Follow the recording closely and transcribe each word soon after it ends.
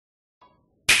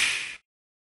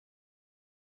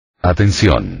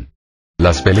Atención.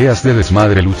 Las peleas de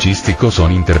Desmadre Luchístico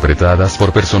son interpretadas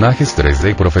por personajes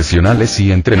 3D profesionales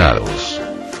y entrenados.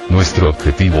 Nuestro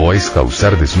objetivo es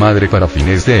causar desmadre para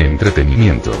fines de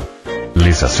entretenimiento.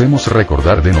 Les hacemos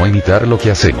recordar de no imitar lo que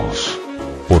hacemos.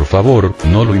 Por favor,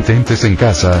 no lo intentes en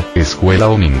casa, escuela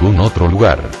o ningún otro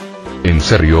lugar. En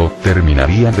serio,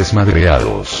 terminarían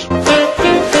desmadreados.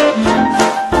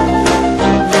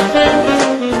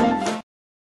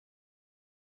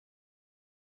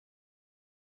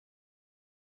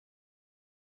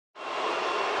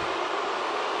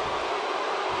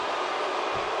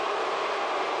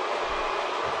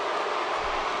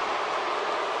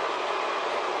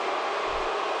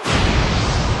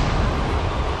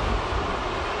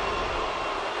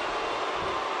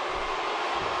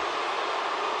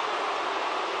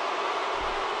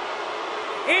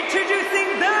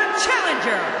 Introducing the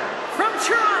challenger from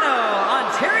Toronto,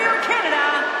 Ontario,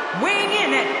 Canada, weighing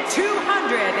in at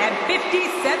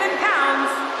 257 pounds,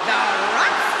 the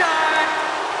Rockstar.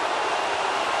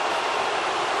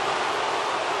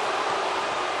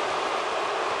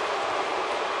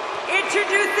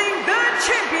 Introducing the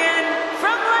champion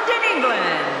from London,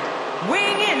 England,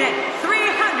 weighing in at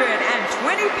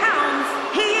 320 pounds,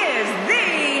 he is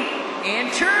the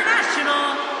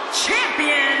International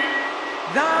Champion,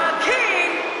 the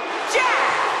King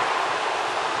Jack!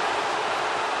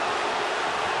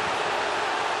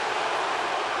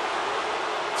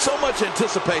 So much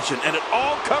anticipation, and it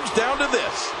all comes down to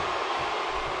this.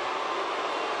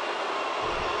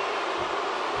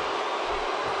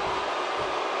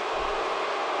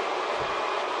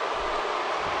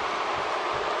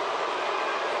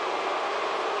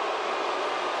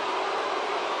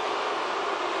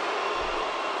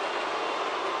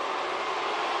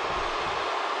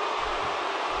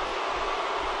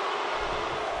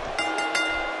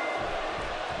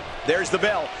 There's the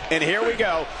bell, and here we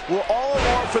go. We're all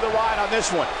along for the ride on this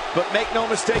one, but make no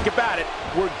mistake about it,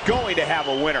 we're going to have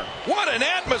a winner. What an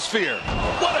atmosphere!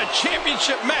 What a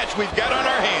championship match we've got on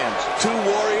our hands. Two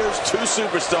warriors, two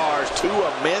superstars, two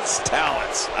immense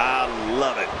talents. I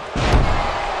love it.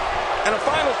 And a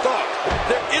final thought,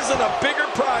 there isn't a bigger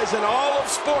prize in all of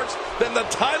sports than the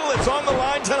title that's on the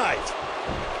line tonight.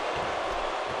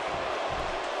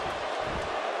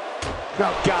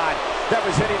 Oh, God, that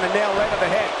was hitting the nail right on the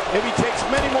head. If he takes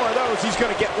many more of those, he's going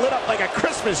to get lit up like a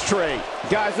Christmas tree.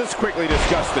 Guys, let's quickly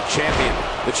discuss the champion.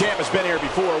 The champ has been here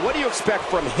before. What do you expect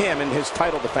from him in his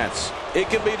title defense? It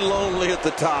can be lonely at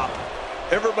the top.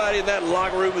 Everybody in that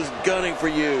locker room is gunning for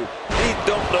you. You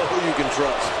don't know who you can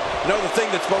trust. You know, the thing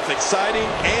that's both exciting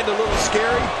and a little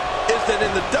scary is that in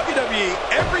the WWE,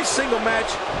 every single match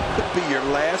could be your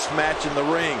last match in the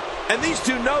ring. And these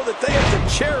two know that they have to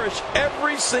cherish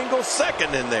every single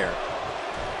second in there.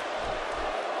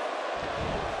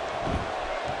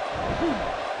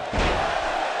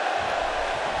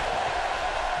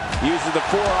 Uses the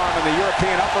forearm in the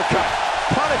European uppercut.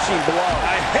 Punishing blow.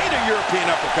 I hate a European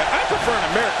uppercut. I prefer an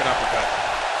American uppercut.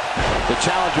 The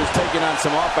challenger's taking on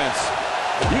some offense.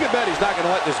 You can bet he's not going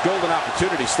to let this golden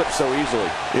opportunity slip so easily.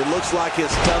 It looks like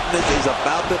his toughness is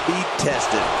about to be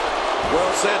tested. Well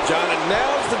said, John, and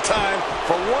now's the time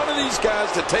for one of these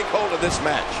guys to take hold of this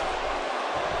match.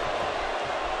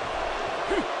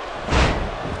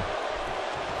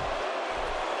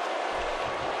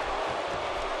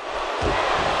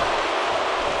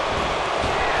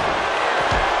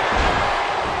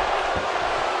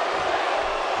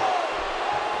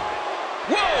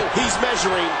 Whoa! He's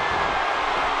measuring.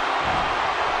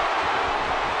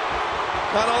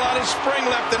 Not a lot of spring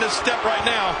left in his step right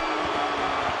now.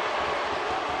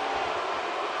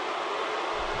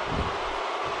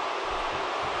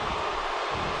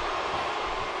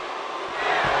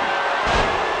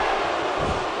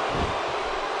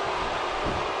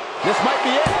 This might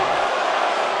be it.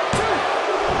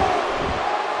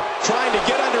 Trying to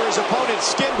get under his opponent's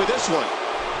skin with this one.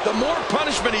 The more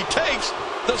punishment he takes,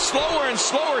 the slower and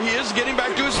slower he is getting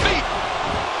back to his feet.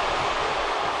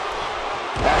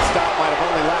 That stop might have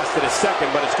only lasted a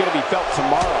second, but it's going to be felt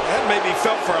tomorrow. That may be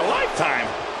felt for a lifetime.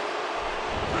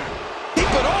 He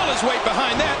put all his weight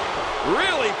behind that,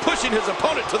 really pushing his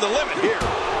opponent to the limit here.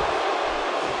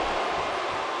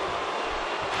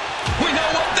 We know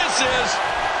what this is.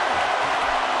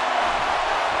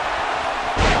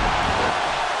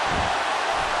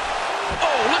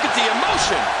 Oh, look at the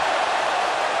emotion.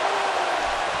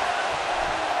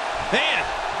 Man,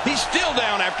 he's still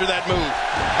down after that move.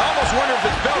 I almost wonder if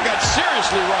his bell got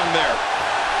seriously wrong there.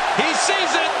 He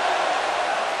sees it.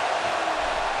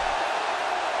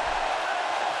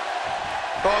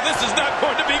 Oh, this is not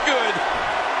going to be good.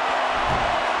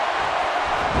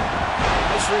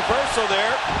 This reversal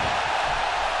there.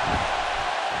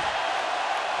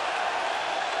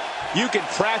 You can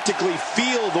practically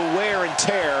feel the wear and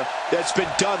tear that's been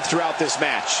done throughout this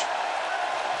match.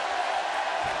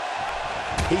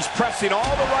 He's pressing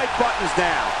all the right buttons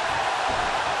now.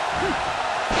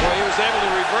 Boy, he was able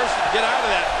to reverse and get out of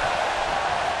that.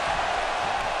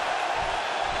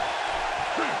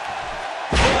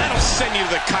 Well, that'll send you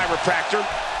to the chiropractor.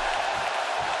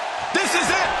 This is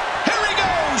it. Here he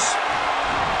goes.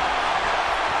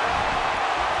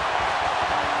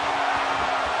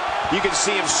 You can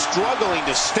see him struggling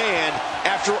to stand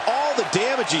after all the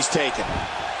damage he's taken.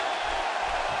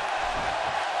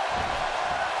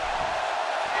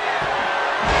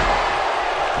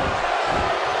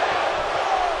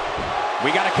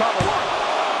 We got a cover.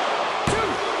 1, 2,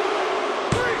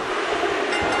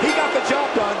 3. He got the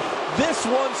job done. This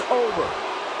one's over.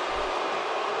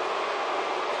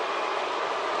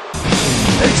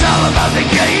 It's all about the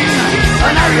game,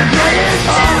 and how you play it.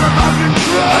 All about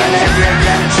control, and if you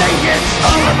can take it.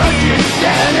 All about you,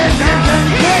 and if you can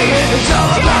play it. It's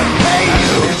all about